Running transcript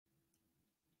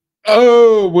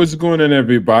Oh, what's going on,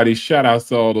 everybody? Shout out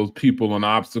to all those people on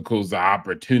Obstacles of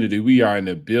Opportunity. We are in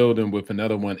the building with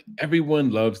another one.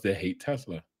 Everyone loves to hate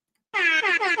Tesla.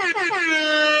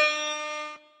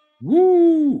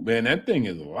 Woo, man, that thing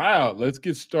is loud. Let's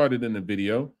get started in the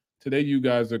video. Today, you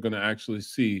guys are going to actually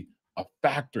see a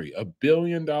factory, $1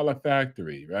 billion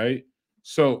factory, right?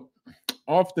 So,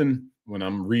 often when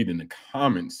I'm reading the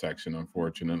comment section,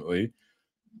 unfortunately,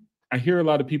 I hear a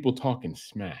lot of people talking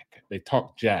smack. They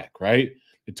talk jack, right?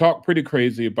 They talk pretty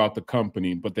crazy about the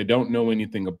company, but they don't know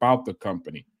anything about the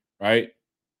company, right?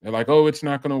 They're like, oh, it's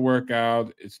not going to work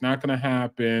out. It's not going to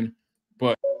happen.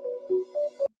 But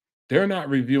they're not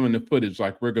reviewing the footage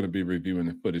like we're going to be reviewing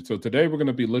the footage. So today we're going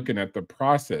to be looking at the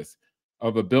process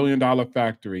of $1 billion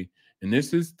factory. And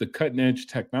this is the cutting edge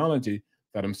technology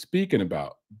that I'm speaking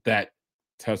about that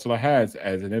Tesla has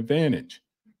as an advantage,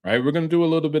 right? We're going to do a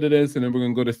little bit of this and then we're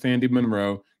going to go to Sandy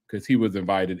Monroe because he was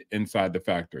invited inside the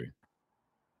factory.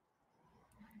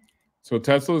 So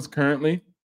Tesla is currently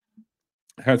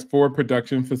has 4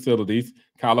 production facilities: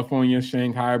 California,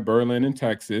 Shanghai, Berlin, and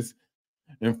Texas.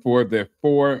 And for their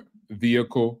 4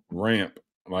 vehicle ramp,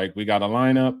 like we got a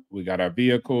lineup, we got our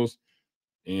vehicles,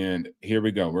 and here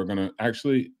we go. We're gonna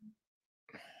actually,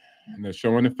 and they're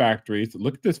showing the factories.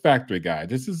 Look at this factory, guy.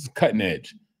 This is cutting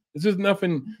edge. This is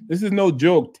nothing. This is no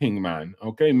joke, thing, man.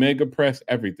 Okay, mega press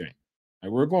everything.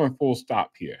 Like we're going full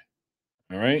stop here.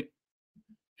 All right.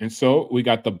 And so we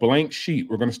got the blank sheet.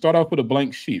 We're going to start off with a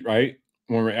blank sheet, right?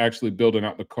 When we're actually building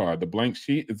out the car. The blank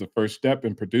sheet is the first step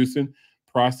in producing.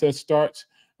 Process starts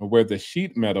where the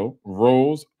sheet metal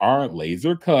rolls are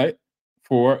laser cut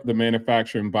for the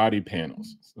manufacturing body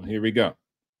panels. So here we go.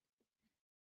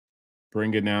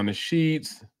 Bring it down the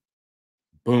sheets.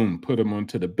 Boom, put them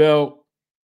onto the belt.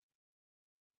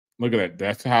 Look at that.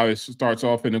 That's how it starts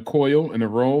off in a coil, in a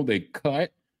roll. They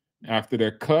cut. After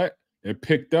they're cut, they're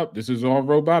picked up. This is all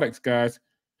robotics, guys.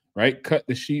 Right? Cut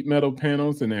the sheet metal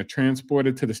panels and they're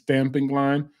transported to the stamping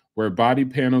line where body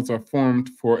panels are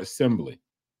formed for assembly.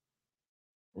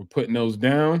 We're putting those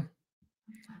down.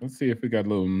 Let's see if we got a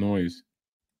little noise.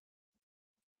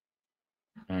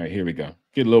 All right, here we go.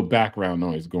 Get a little background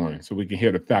noise going so we can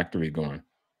hear the factory going.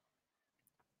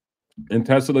 And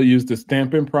Tesla used the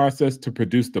stamping process to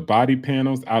produce the body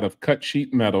panels out of cut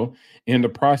sheet metal. And the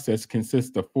process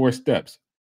consists of 4 steps: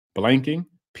 blanking,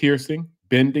 piercing,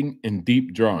 bending, and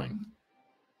deep drawing.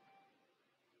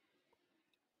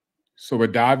 So we're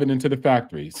diving into the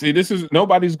factory. See, this is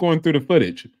nobody's going through the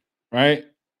footage, right?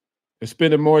 They're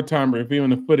spending more time reviewing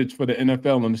the footage for the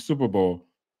NFL and the Super Bowl,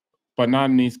 but not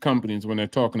in these companies when they're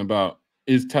talking about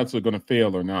is Tesla going to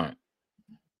fail or not.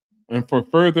 And for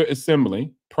further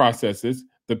assembly processes,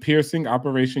 the piercing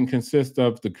operation consists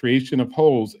of the creation of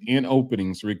holes and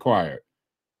openings required.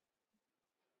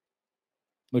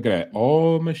 Look at that.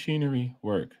 All machinery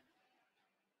work.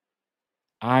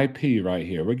 IP right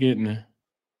here. We're getting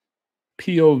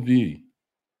POV.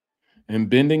 And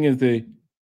bending is the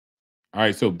All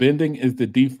right, so bending is the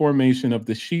deformation of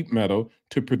the sheet metal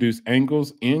to produce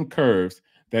angles and curves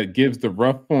that gives the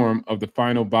rough form of the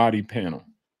final body panel.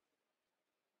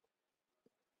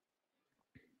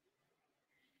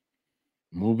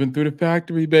 Moving through the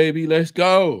factory, baby. Let's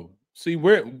go. See,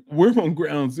 we're on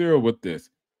ground zero with this.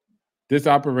 This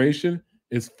operation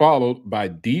is followed by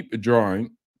deep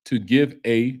drawing to give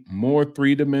a more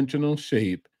three-dimensional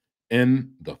shape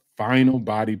in the final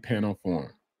body panel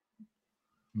form.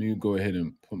 Let me go ahead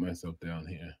and put myself down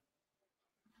here.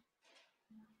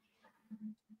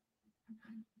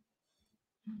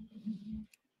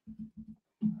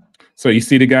 So you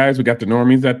see the guys, we got the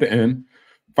normies at the end.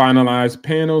 Finalized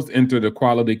panels enter the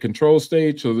quality control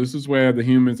stage. So this is where the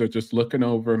humans are just looking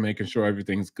over, making sure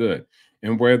everything's good,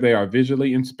 and where they are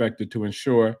visually inspected to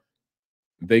ensure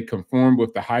they conform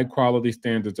with the high quality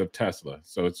standards of Tesla.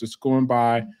 So it's just going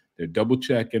by, they're double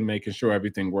checking, making sure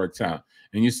everything works out.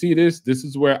 And you see this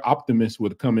is where Optimus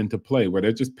would come into play, where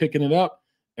they're just picking it up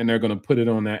and they're going to put it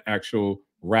on that actual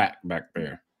rack back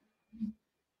there.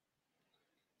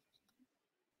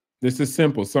 This is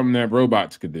simple, something that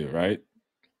robots could do, right?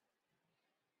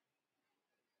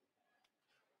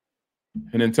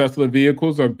 And then Tesla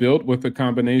vehicles are built with a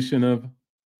combination of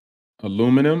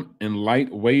aluminum and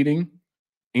light weighting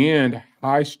and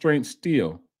high strength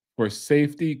steel for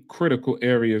safety critical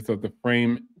areas of the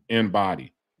frame and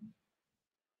body.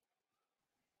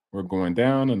 We're going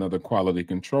down, another quality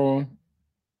control.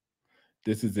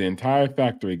 This is the entire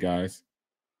factory, guys.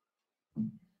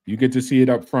 You get to see it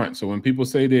up front. So when people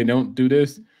say they don't do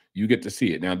this, you get to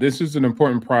see it. Now, this is an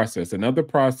important process. Another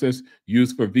process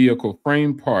used for vehicle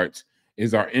frame parts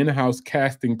is our in-house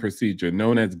casting procedure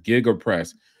known as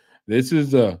gigapress. This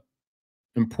is a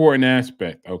important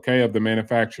aspect, okay, of the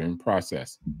manufacturing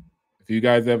process. If you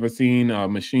guys ever seen a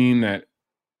machine that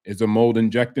is a mold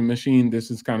injecting machine,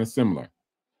 this is kind of similar.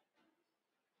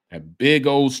 That big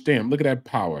old stamp. Look at that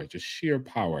power, just sheer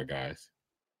power, guys.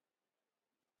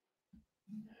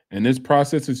 And this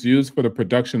process is used for the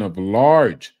production of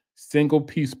large single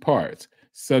piece parts,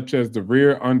 such as the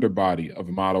rear underbody of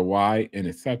Model Y and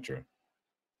etc.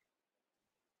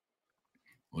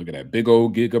 Look at that big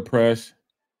old giga press.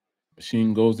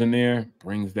 Machine goes in there,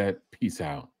 brings that piece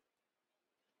out.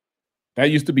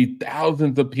 That used to be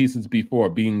thousands of pieces before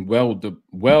being welded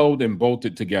and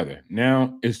bolted together.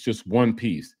 Now it's just one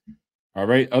piece. All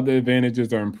right. Other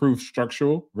advantages are improved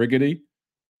structural rigidity,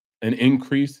 an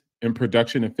increase in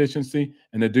production efficiency,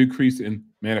 and a decrease in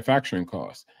manufacturing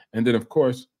costs. And then, of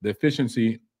course,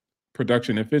 the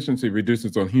production efficiency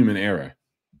reduces on human error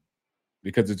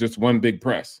because it's just one big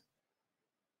press.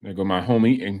 There go my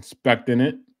homie inspecting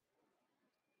it.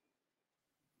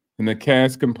 And the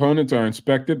cast components are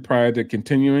inspected prior to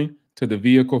continuing to the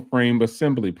vehicle frame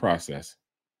assembly process.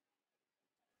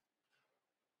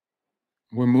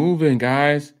 We're moving,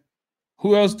 guys.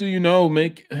 Who else do you know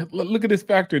look at this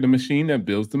factory, the machine that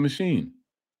builds the machine.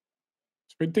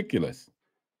 It's ridiculous.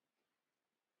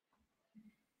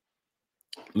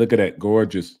 Look at that,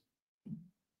 gorgeous.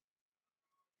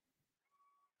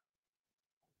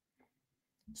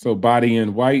 So body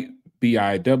in white,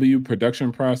 BIW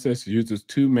production process uses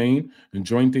two main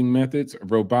jointing methods,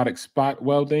 robotic spot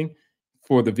welding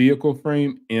for the vehicle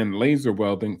frame and laser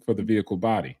welding for the vehicle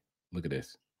body. Look at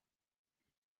this.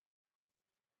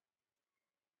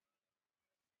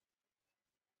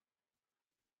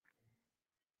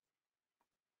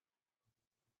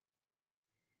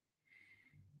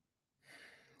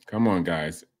 Come on,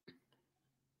 guys.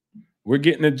 We're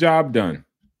getting the job done.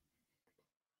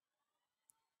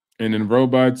 And then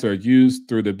robots are used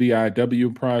through the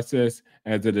BIW process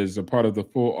as it is a part of the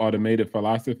full automated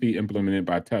philosophy implemented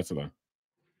by Tesla.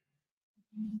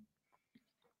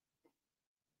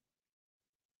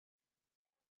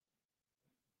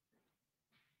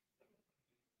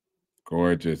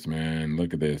 Gorgeous, man.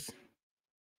 Look at this.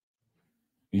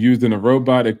 Using a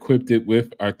robot equipped it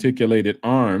with articulated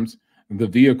arms, the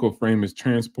vehicle frame is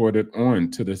transported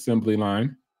on to the assembly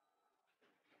line.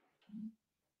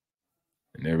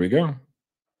 And there we go.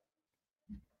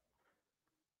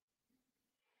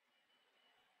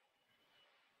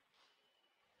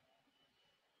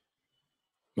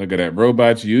 Look at that.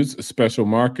 Robots use special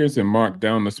markers and mark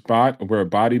down the spot where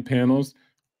body panels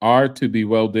are to be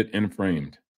welded and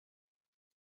framed.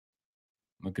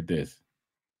 Look at this.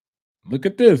 Look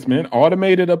at this, man.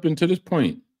 Automated up until this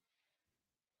point.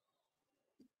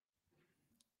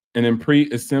 And then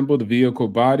pre-assembled vehicle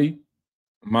body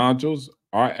modules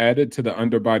are added to the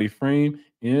underbody frame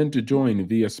and to join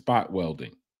via spot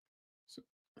welding. So,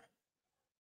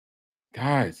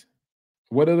 guys,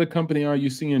 what other company are you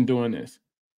seeing doing this?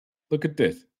 Look at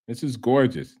this. This is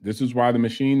gorgeous. This is why the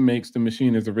machine makes the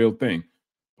machine is a real thing.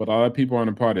 But a lot of people aren't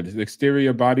a part of this.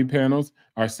 Exterior body panels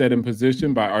are set in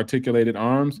position by articulated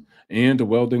arms and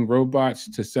welding robots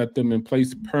to set them in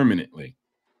place permanently.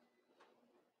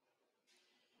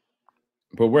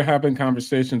 But we're having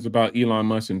conversations about Elon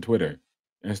Musk and Twitter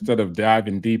instead of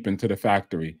diving deep into the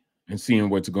factory and seeing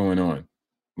what's going on.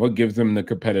 What gives them the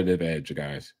competitive edge,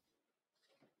 guys?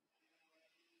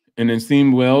 And then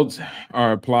seam welds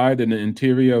are applied in the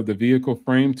interior of the vehicle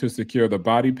frame to secure the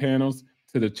body panels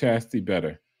to the chassis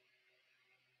better.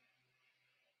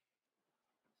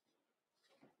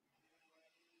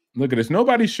 Look at this.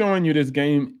 Nobody's showing you this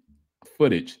game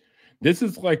footage. This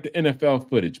is like the NFL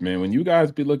footage, man. When you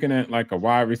guys be looking at like a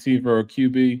wide receiver or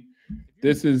QB,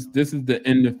 this is the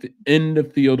end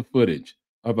of field footage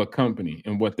of a company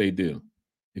and what they do.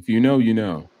 If you know, you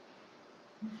know.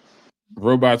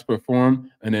 Robots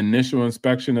perform an initial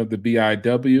inspection of the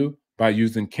BIW by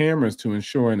using cameras to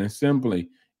ensure an assembly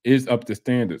is up to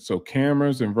standard. So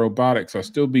cameras and robotics are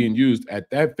still being used at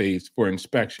that phase for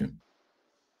inspection.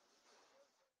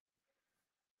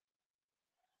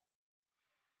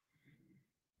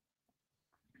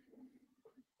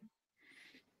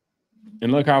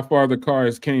 And look how far the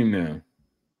cars came now.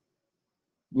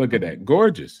 Look at that.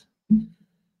 Gorgeous.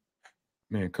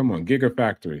 Man, come on,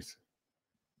 gigafactories.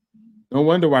 No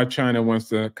wonder why China wants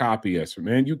to copy us,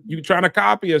 man. You trying to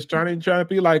copy us, trying to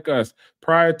be like us.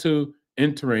 Prior to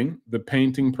entering the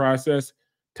painting process,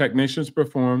 technicians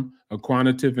perform a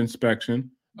quantitative inspection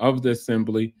of the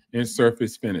assembly and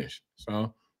surface finish.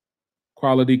 So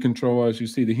quality control, as you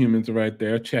see, the humans are right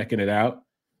there checking it out,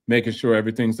 making sure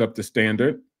everything's up to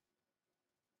standard.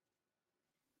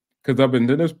 Because up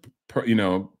until this,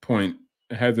 point,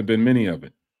 it hasn't been many of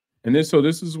it. And this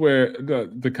is where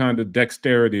the kind of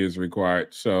dexterity is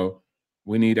required. So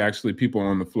we need actually people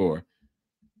on the floor.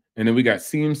 And then we got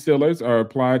seam sealers are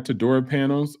applied to door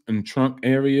panels and trunk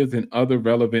areas and other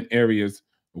relevant areas,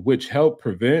 which help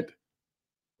prevent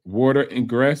water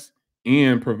ingress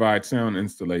and provide sound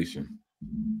installation.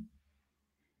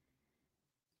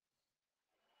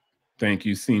 Thank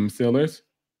you, seam sealers.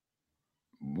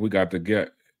 We got the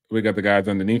get we got the guys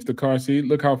underneath the car seat.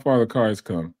 Look how far the car has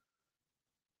come.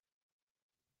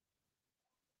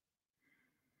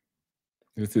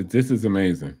 This is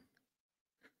amazing.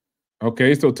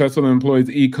 Okay, so Tesla employs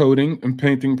e-coating and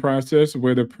painting process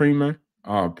where the primer,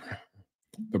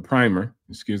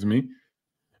 excuse me,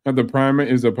 the primer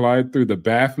is applied through the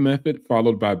bath method,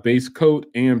 followed by base coat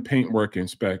and paintwork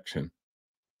inspection.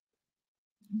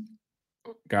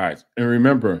 Guys, and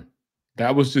remember,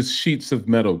 that was just sheets of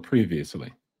metal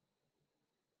previously.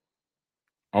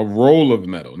 A roll of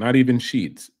metal, not even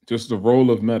sheets, just a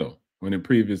roll of metal when it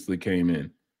previously came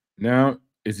in. Now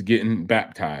it's getting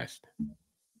baptized.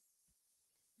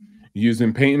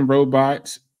 Using painting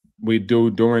robots, we do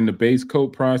during the base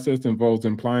coat process involves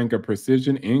applying a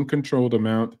precision and controlled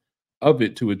amount of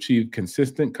it to achieve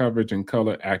consistent coverage and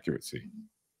color accuracy.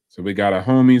 So we got our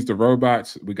homies, the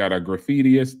robots, we got our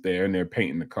graffitiists there, and they're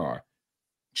painting the car.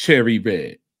 Cherry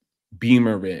red,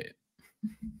 beamer red.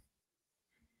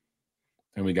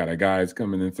 And we got our guys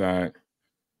coming inside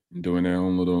and doing their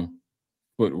own little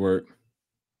footwork.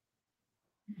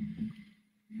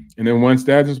 And then once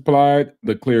that is applied,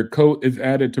 the clear coat is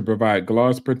added to provide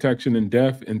gloss protection and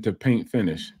depth into paint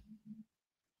finish.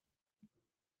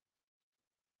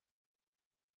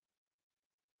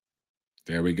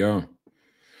 There we go.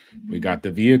 We got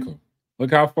the vehicle.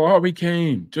 Look how far we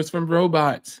came just from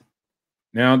robots.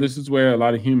 Now, this is where a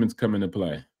lot of humans come into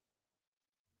play.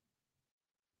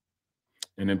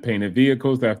 And then painted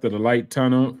vehicles after the light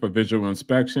tunnel for visual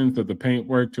inspections of the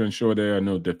paintwork to ensure there are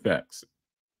no defects.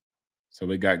 So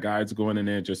we got guys going in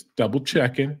there just double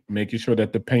checking, making sure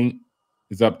that the paint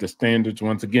is up to standards.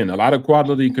 Once again, a lot of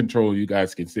quality control you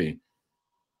guys can see.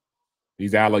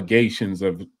 These allegations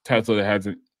of Tesla that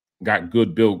hasn't got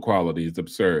good build quality is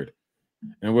absurd.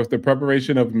 And with the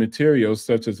preparation of materials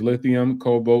such as lithium,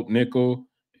 cobalt, nickel,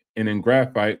 and in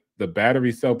graphite, the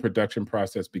battery cell production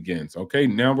process begins. Okay,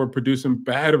 now we're producing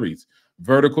batteries.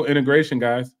 Vertical integration,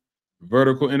 guys.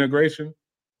 Vertical integration,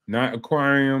 not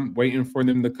acquiring them, waiting for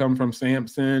them to come from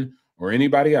Samsung or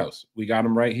anybody else. We got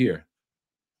them right here.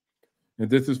 And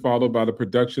this is followed by the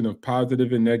production of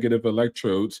positive and negative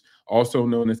electrodes, also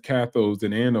known as cathodes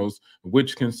and anodes,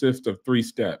 which consist of 3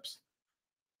 steps.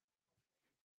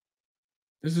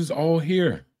 This is all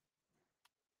here.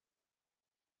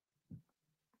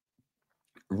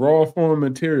 Raw form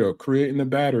material, creating the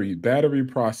battery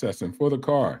processing for the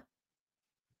car.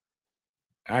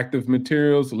 Active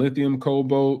materials, lithium,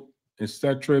 cobalt,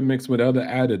 etc., mixed with other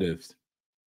additives.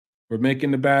 We're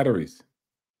making the batteries.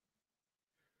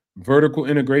 Vertical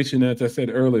integration, as I said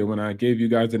earlier, when I gave you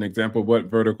guys an example of what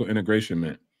vertical integration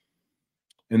meant.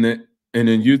 And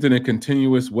then using a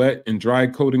continuous wet and dry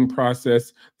coating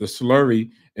process, the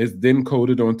slurry is then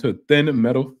coated onto thin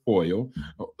metal foil,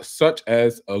 such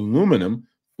as aluminum,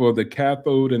 for the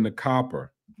cathode and the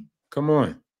copper. Come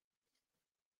on.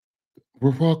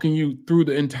 We're walking you through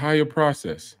the entire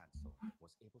process.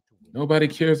 Nobody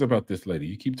cares about this lady.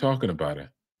 You keep talking about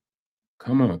her.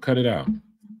 Come on, cut it out.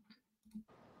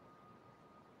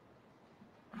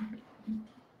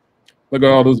 Look at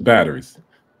all those batteries.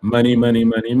 Money, money,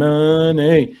 money,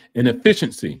 money. And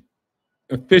efficiency.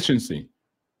 Efficiency,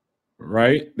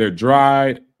 right? They're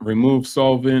dried, remove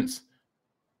solvents,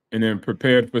 and then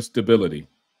prepared for stability.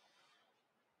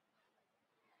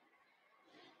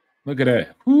 Look at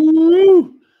that.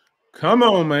 Woo! Come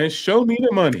on, man. Show me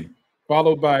the money.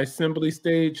 Followed by assembly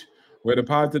stage, where the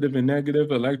positive and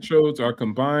negative electrodes are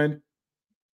combined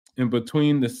in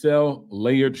between the cell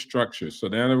layered structures. So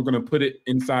now we're going to put it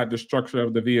inside the structure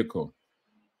of the vehicle.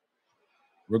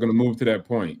 We're going to move to that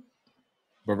point.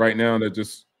 But right now, they're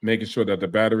just making sure that the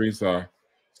batteries are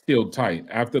sealed tight.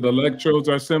 After the electrodes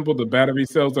are assembled, the battery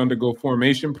cells undergo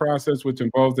formation process, which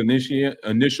involves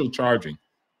initial charging.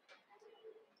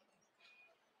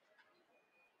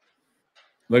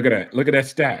 Look at that. Look at that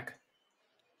stack.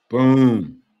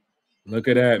 Boom. Look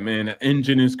at that, man. An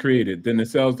engine is created. Then the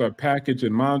cells are packaged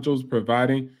in modules,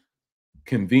 providing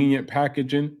convenient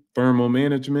packaging, thermal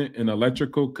management, and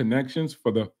electrical connections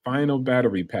for the final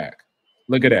battery pack.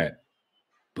 Look at that.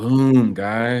 Boom,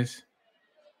 guys.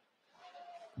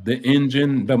 The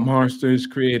engine, the monster is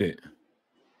created.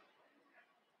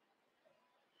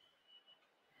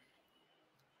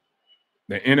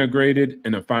 They're integrated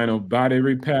in a final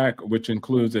battery pack, which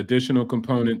includes additional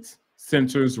components,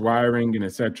 sensors, wiring, and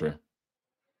etc.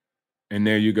 And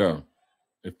there you go.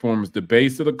 It forms the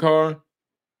base of the car.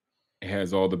 It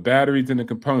has all the batteries and the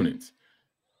components.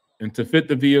 And to fit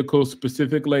the vehicle's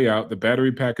specific layout, the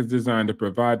battery pack is designed to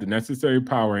provide the necessary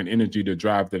power and energy to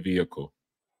drive the vehicle.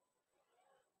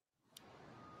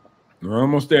 We're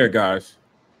almost there, guys.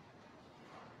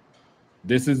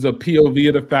 This is a POV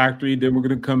of the factory. Then we're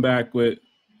going to come back with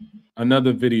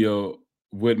another video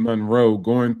with Monroe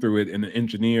going through it and the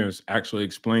engineers actually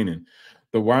explaining.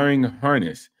 The wiring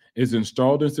harness is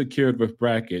installed and secured with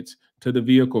brackets to the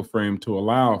vehicle frame to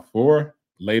allow for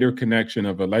later connection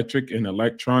of electric and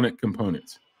electronic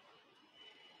components.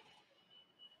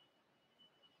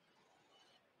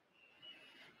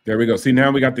 There we go. See, now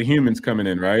we got the humans coming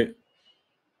in, right?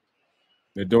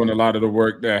 They're doing a lot of the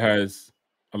work that has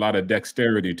a lot of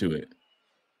dexterity to it.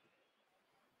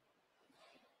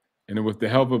 And with the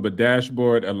help of a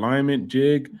dashboard alignment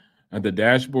jig, the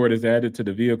dashboard is added to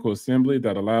the vehicle assembly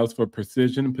that allows for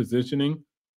precision positioning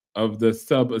of the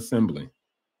sub-assembly.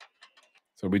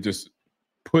 So we just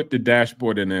put the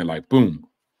dashboard in there like boom.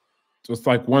 So it's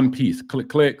like one piece, click,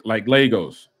 click, like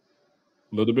Legos.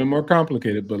 A little bit more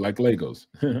complicated, but like Legos.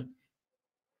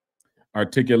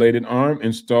 Articulated arm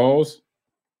installs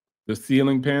the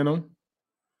ceiling panel.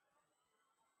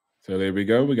 So there we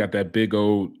go. We got that big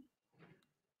old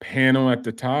panel at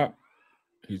the top.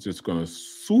 He's just going to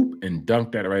swoop and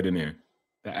dunk that right in there.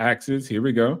 The axis, here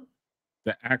we go.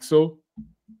 The axle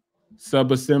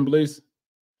sub-assemblies,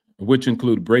 which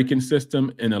include braking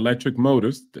system and electric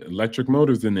motors. The electric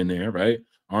motors in there, right,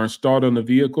 are installed on the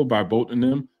vehicle by bolting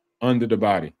them under the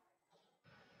body.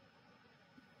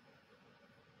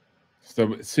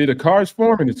 So see, the car's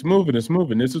forming, it's moving, it's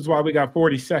moving. This is why we got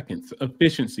 40 seconds.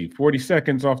 Efficiency, 40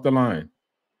 seconds off the line.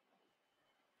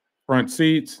 Front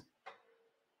seats,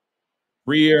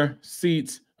 rear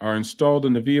seats are installed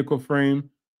in the vehicle frame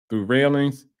through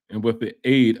railings and with the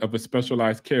aid of a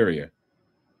specialized carrier.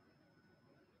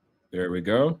 There we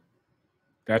go.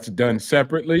 That's done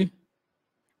separately.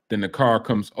 Then the car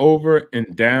comes over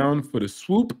and down for the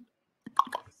swoop.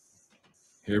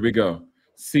 Here we go.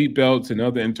 Seat belts and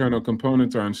other internal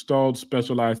components are installed.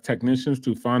 Specialized technicians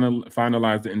to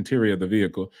finalize the interior of the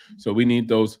vehicle. So we need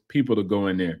those people to go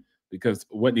in there because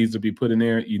what needs to be put in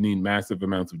there, you need massive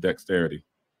amounts of dexterity.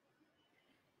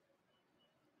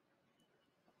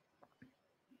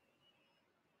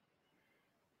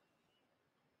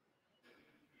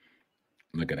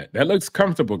 Look at that. That looks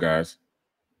comfortable, guys.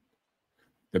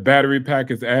 The battery pack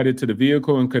is added to the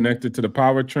vehicle and connected to the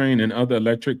powertrain and other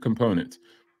electric components.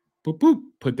 Boop, boop.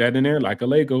 Put that in there like a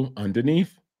Lego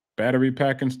underneath. Battery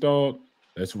pack installed.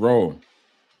 Let's roll.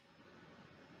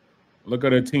 Look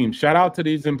at our team. Shout out to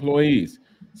these employees.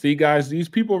 See, guys, these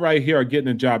people right here are getting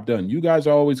the job done. You guys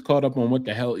are always caught up on what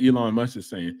the hell Elon Musk is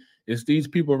saying. It's these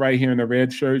people right here in the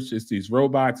red shirts. It's these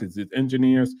robots. It's these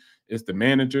engineers. It's the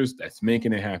managers that's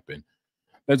making it happen.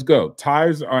 Let's go.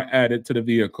 Tires are added to the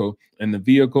vehicle, and the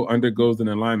vehicle undergoes an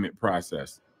alignment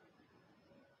process.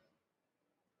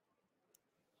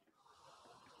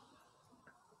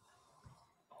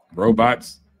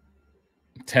 Robots,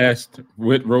 test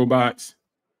with robots.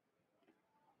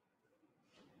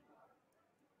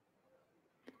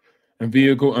 A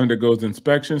vehicle undergoes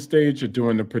inspection stage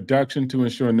during the production to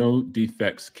ensure no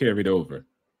defects carried over.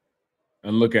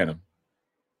 And look at them.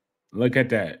 Look at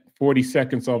that. 40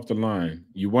 seconds off the line.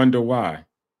 You wonder why.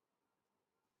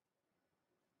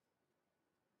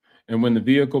 And when the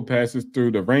vehicle passes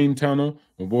through the rain tunnel,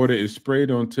 the water is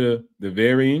sprayed onto the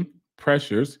varying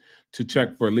pressures to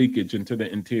check for leakage into the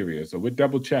interior. So we're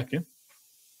double checking.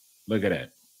 Look at that.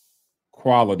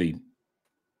 Quality.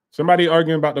 Somebody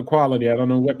arguing about the quality. I don't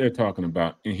know what they're talking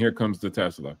about. And here comes the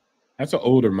Tesla. That's an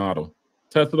older model.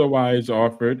 Tesla Y is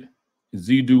offered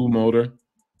Z-Dual motor,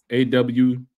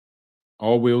 AW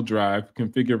all-wheel drive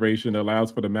configuration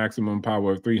allows for the maximum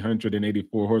power of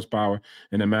 384 horsepower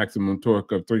and a maximum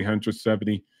torque of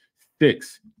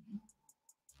 376.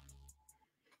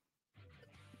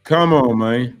 Come on,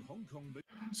 man.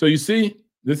 So you see,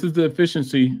 this is the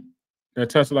efficiency that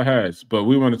Tesla has, but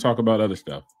we want to talk about other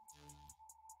stuff.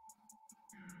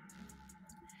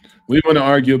 We want to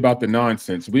argue about the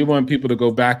nonsense. We want people to go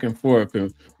back and forth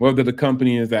and whether the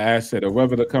company is an asset or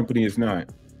whether the company is not.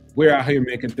 We're out here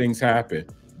making things happen.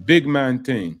 Big man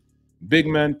thing. Big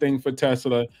man thing for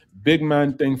Tesla. Big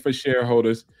man thing for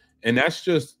shareholders. And that's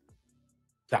just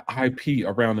the IP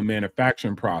around the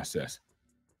manufacturing process.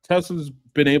 Tesla's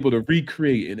been able to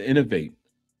recreate and innovate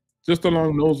just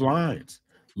along those lines,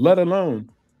 let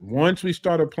alone Once we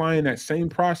start applying that same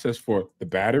process for the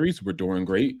batteries, we're doing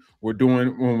great. We're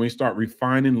doing when we start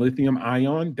refining lithium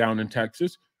ion down in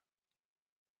Texas,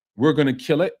 we're going to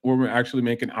kill it when we're actually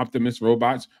making Optimus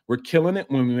robots. We're killing it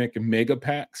when we're making mega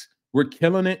packs. We're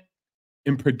killing it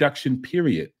in production,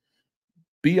 period.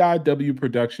 BIW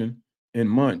production in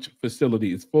Munch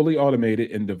facility is fully automated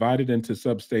and divided into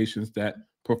substations that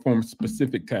perform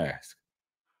specific tasks.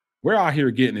 We're out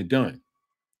here getting it done.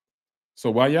 So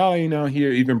while y'all ain't out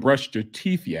here even brushed your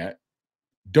teeth yet,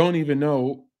 don't even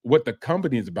know what the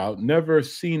company is about, never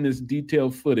seen this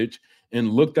detailed footage and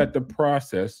looked at the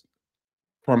process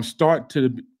from start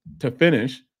to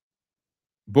finish,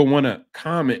 but want to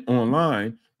comment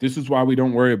online, this is why we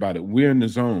don't worry about it. We're in the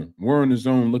zone. We're in the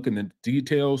zone looking at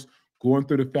details, going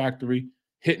through the factory,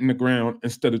 hitting the ground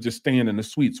instead of just staying in the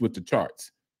suites with the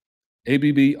charts.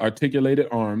 ABB articulated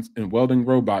arms and welding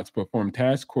robots perform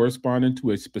tasks corresponding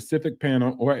to a specific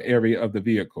panel or area of the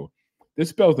vehicle. This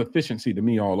spells efficiency to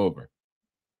me all over.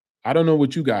 I don't know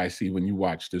what you guys see when you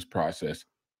watch this process.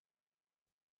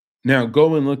 Now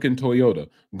go and look in Toyota,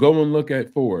 go and look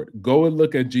at Ford, go and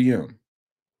look at GM.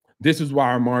 This is why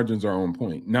our margins are on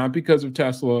point, not because of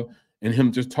Tesla and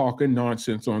him just talking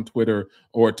nonsense on Twitter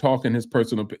or talking his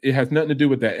personal. It has nothing to do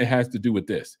with that. It has to do with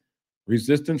this.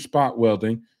 Resistant spot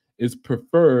welding is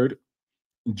preferred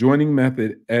joining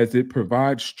method as it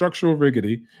provides structural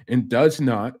rigidity and does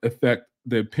not affect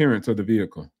the appearance of the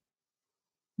vehicle.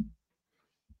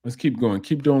 Let's keep going.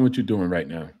 Keep doing what you're doing right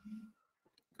now.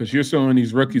 Because you're showing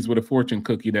these rookies with a fortune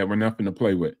cookie that we're nothing to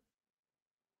play with.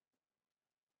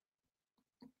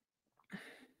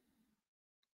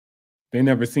 They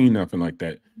never seen nothing like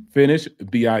that. Finish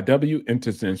BIW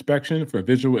enters the inspection for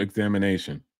visual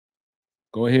examination.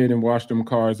 Go ahead and wash them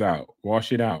cars out.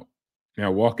 Wash it out. Now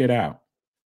walk it out.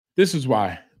 This is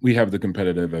why we have the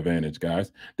competitive advantage,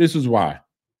 guys. This is why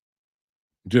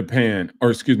Japan,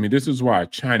 or excuse me, this is why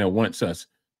China wants us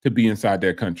to be inside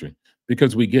their country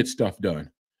because we get stuff done.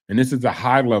 And this is a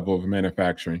high level of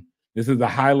manufacturing. This is a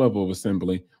high level of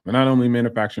assembly. We're not only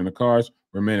manufacturing the cars,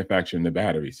 we're manufacturing the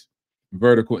batteries.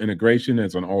 Vertical integration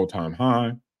is an all-time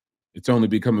high. It's only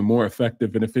becoming more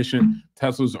effective and efficient.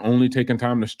 Tesla's only taking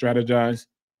time to strategize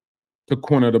to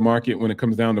corner the market when it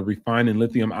comes down to refining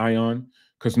lithium ion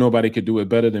because nobody could do it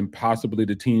better than possibly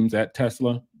the teams at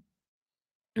Tesla.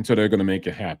 And so they're going to make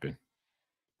it happen.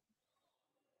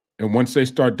 And once they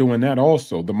start doing that,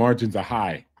 also, the margins are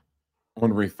high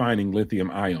on refining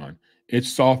lithium ion.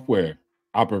 It's software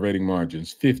operating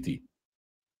margins, 50,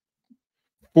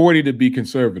 40 to be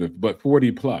conservative, but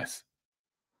 40 plus.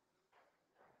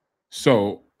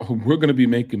 So we're going to be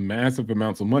making massive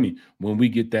amounts of money when we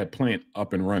get that plant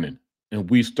up and running and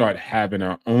we start having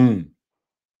our own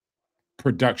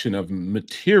production of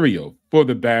material for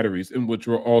the batteries in which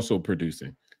we're also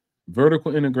producing.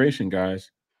 Vertical integration,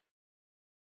 guys.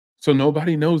 So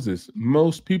nobody knows this.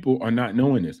 Most people are not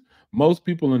knowing this. Most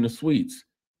people in the suites,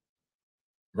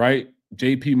 right?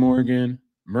 JP Morgan,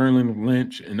 Merlin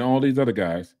Lynch, and all these other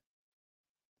guys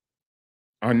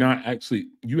are not actually,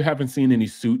 you haven't seen any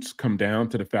suits come down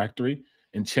to the factory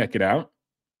and check it out.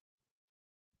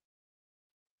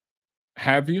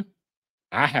 Have you?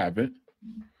 I haven't.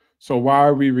 So why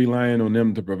are we relying on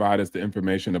them to provide us the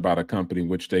information about a company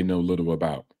which they know little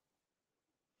about?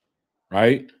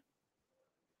 Right?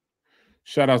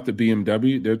 Shout out to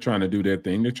BMW. They're trying to do their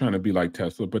thing. They're trying to be like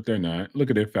Tesla, but they're not. Look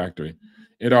at their factory.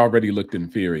 It already looked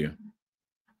inferior.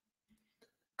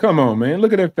 Come on, man.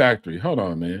 Look at their factory. Hold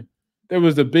on, man. There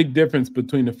was a big difference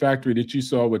between the factory that you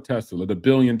saw with Tesla, the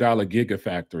billion-dollar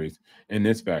gigafactories, and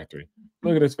this factory.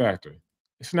 Look at this factory.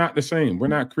 It's not the same. We're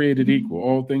not created equal.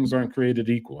 All things aren't created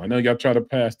equal. I know y'all try to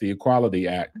pass the Equality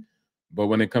Act, but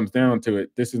when it comes down to it,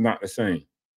 this is not the same.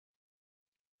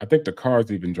 I think the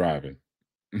car's even driving.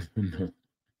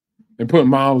 And put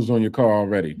miles on your car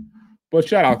already. But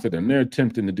shout out to them. They're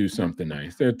attempting to do something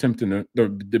nice. They're attempting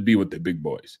to be with the big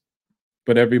boys.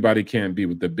 But everybody can't be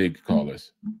with the big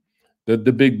callers, the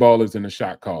big ballers and the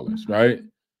shot callers, right?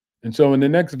 And so in the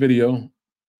next video,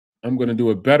 I'm going to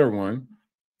do a better one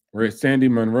where Sandy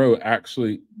Monroe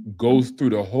actually goes through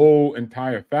the whole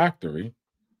entire factory,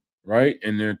 right?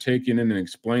 And they're taking in and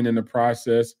explaining the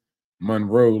process.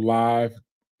 Monroe live,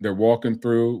 they're walking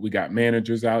through. We got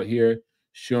managers out here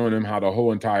showing them how the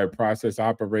whole entire process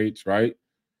operates, right?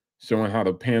 Showing how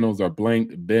the panels are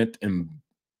blanked, bent, and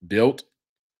built,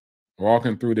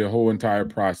 walking through the whole entire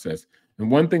process. And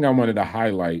one thing I wanted to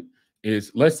highlight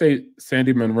is, let's say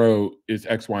Sandy Monroe is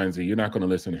X, Y, and Z. You're not going to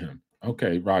listen to him.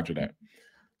 Okay, roger that.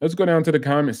 Let's go down to the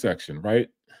comment section, right?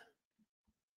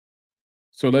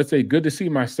 So let's say, good to see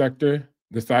my sector,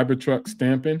 the Cybertruck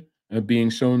stamping and being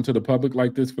shown to the public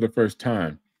like this for the first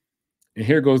time. And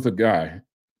here goes the guy,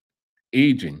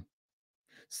 aging,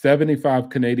 75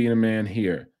 Canadian man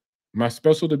here. My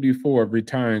specialty before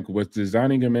retiring was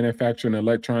designing and manufacturing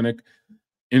electronic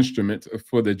instruments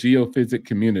for the geophysics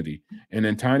community, and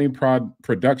in tiny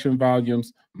production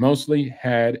volumes, mostly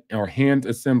had or hand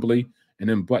assembly, and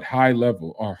in but high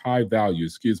level or high value,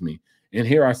 excuse me. And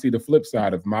here I see the flip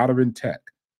side of modern tech,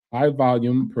 high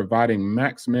volume providing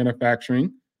max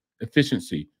manufacturing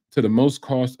efficiency to the most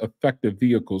cost effective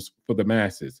vehicles for the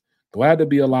masses. Glad to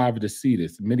be alive to see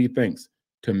this. Many thanks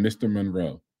to Mr.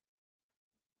 Monroe.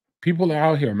 People are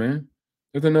out here, man.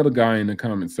 There's another guy in the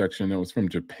comment section that was from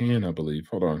Japan, I believe.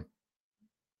 Hold on.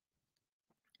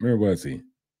 Where was he?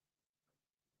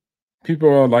 People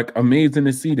are like amazing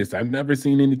to see this. I've never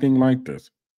seen anything like this.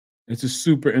 It's just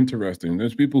super interesting.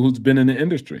 There's people who's been in the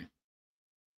industry.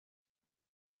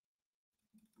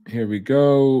 Here we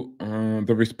go.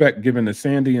 The respect given to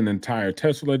Sandy and the entire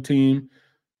Tesla team.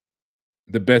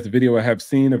 The best video I have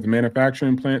seen of the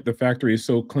manufacturing plant. The factory is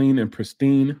so clean and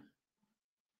pristine.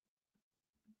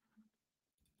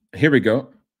 Here we go.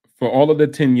 For all of the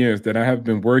 10 years that I have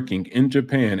been working in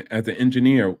Japan as an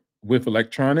engineer with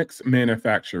electronics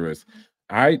manufacturers,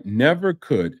 I never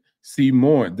could see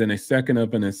more than a second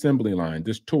of an assembly line.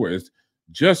 This tour is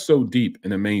just so deep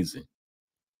and amazing.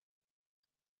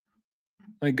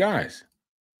 Like, guys,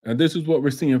 this is what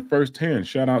we're seeing firsthand.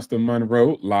 Shout outs to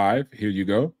Monroe live. Here you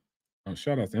go. Oh,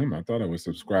 shout out to him. I thought I was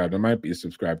subscribed. I might be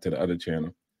subscribed to the other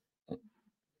channel.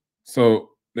 So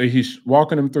he's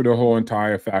walking them through the whole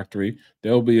entire factory.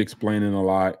 They'll be explaining a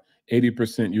lot,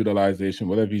 80% utilization,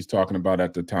 whatever he's talking about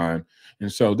at the time.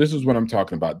 And so this is what I'm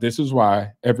talking about. This is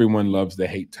why everyone loves to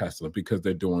hate Tesla, because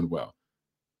they're doing well.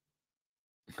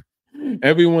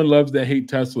 Everyone loves to hate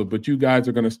Tesla, but you guys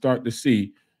are going to start to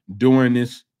see during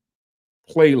this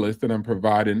playlist that I'm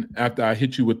providing, after I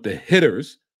hit you with the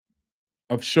hitters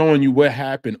of showing you what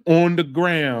happened on the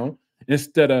ground,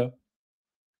 instead of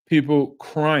people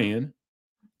crying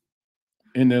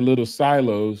in their little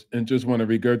silos and just want to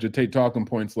regurgitate talking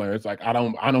points later. It's like, I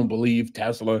don't believe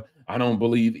Tesla. I don't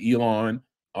believe Elon.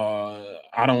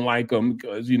 I don't like him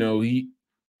because, you know, he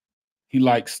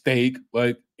likes steak.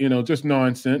 Like, you know, just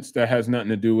nonsense that has nothing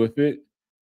to do with it.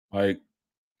 Like,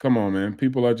 come on, man.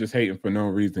 People are just hating for no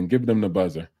reason. Give them the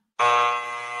buzzer.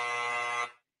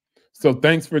 So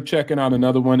thanks for checking out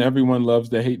another one. Everyone loves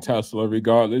to hate Tesla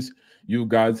regardless. You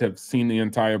guys have seen the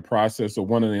entire process of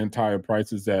one of the entire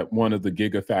prices at one of the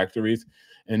gigafactories.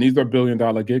 And these are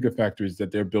billion-dollar gigafactories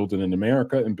that they're building in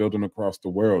America and building across the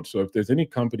world. So if there's any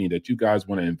company that you guys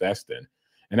want to invest in,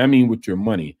 and I mean with your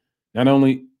money, not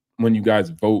only when you guys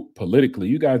vote politically,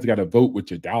 you guys got to vote with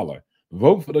your dollar.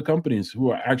 Vote for the companies who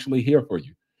are actually here for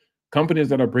you. Companies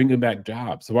that are bringing back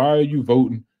jobs. Why are you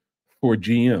voting for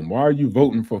GM? Why are you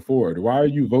voting for Ford? Why are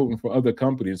you voting for other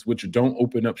companies which don't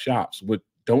open up shops, which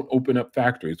don't open up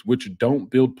factories, which don't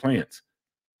build plants?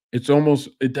 It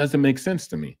doesn't make sense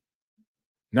to me.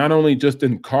 Not only just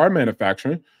in car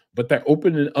manufacturing, but they're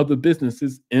opening other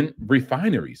businesses in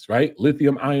refineries, right?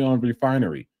 Lithium ion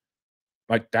refinery,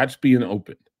 like that's being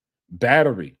opened.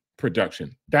 Battery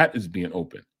production, that is being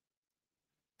opened.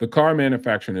 The car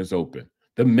manufacturing is open.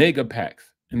 The mega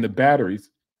packs and the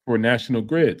batteries for national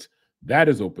grids, that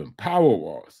is open. Power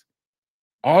walls,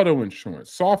 auto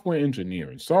insurance, software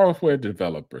engineering, software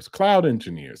developers, cloud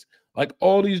engineers. Like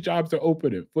all these jobs are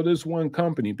opening for this one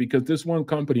company, because this one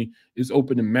company is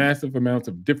opening massive amounts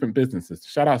of different businesses.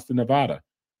 Shout outs to Nevada.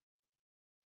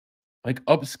 Like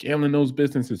upscaling those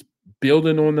businesses,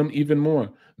 building on them even more,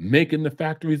 making the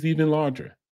factories even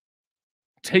larger,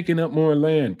 taking up more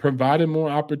land, providing more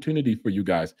opportunity for you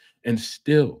guys. And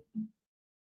still,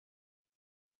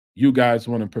 you guys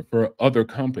want to prefer other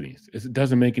companies. It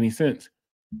doesn't make any sense.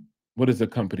 What is a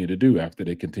company to do after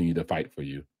they continue to fight for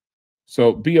you?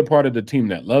 So be a part of the team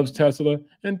that loves Tesla,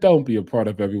 and don't be a part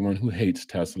of everyone who hates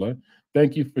Tesla.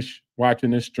 Thank you for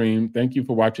watching this stream. Thank you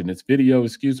for watching this video,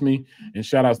 excuse me. And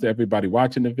shout outs to everybody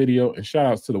watching the video, and shout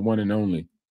outs to the one and only.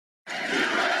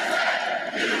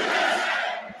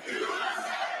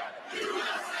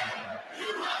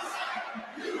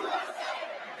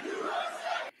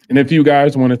 And if you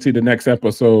guys want to see the next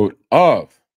episode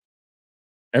of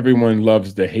Everyone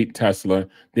Loves to Hate Tesla,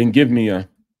 then give me a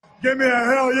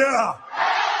hell yeah.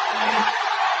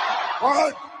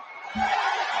 What?